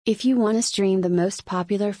If you want to stream the most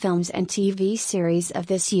popular films and TV series of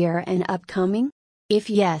this year and upcoming? If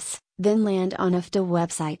yes, then land on Afdah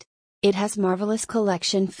website. It has marvelous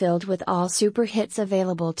collection filled with all super hits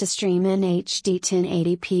available to stream in HD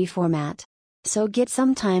 1080p format. So get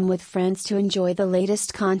some time with friends to enjoy the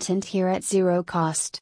latest content here at zero cost.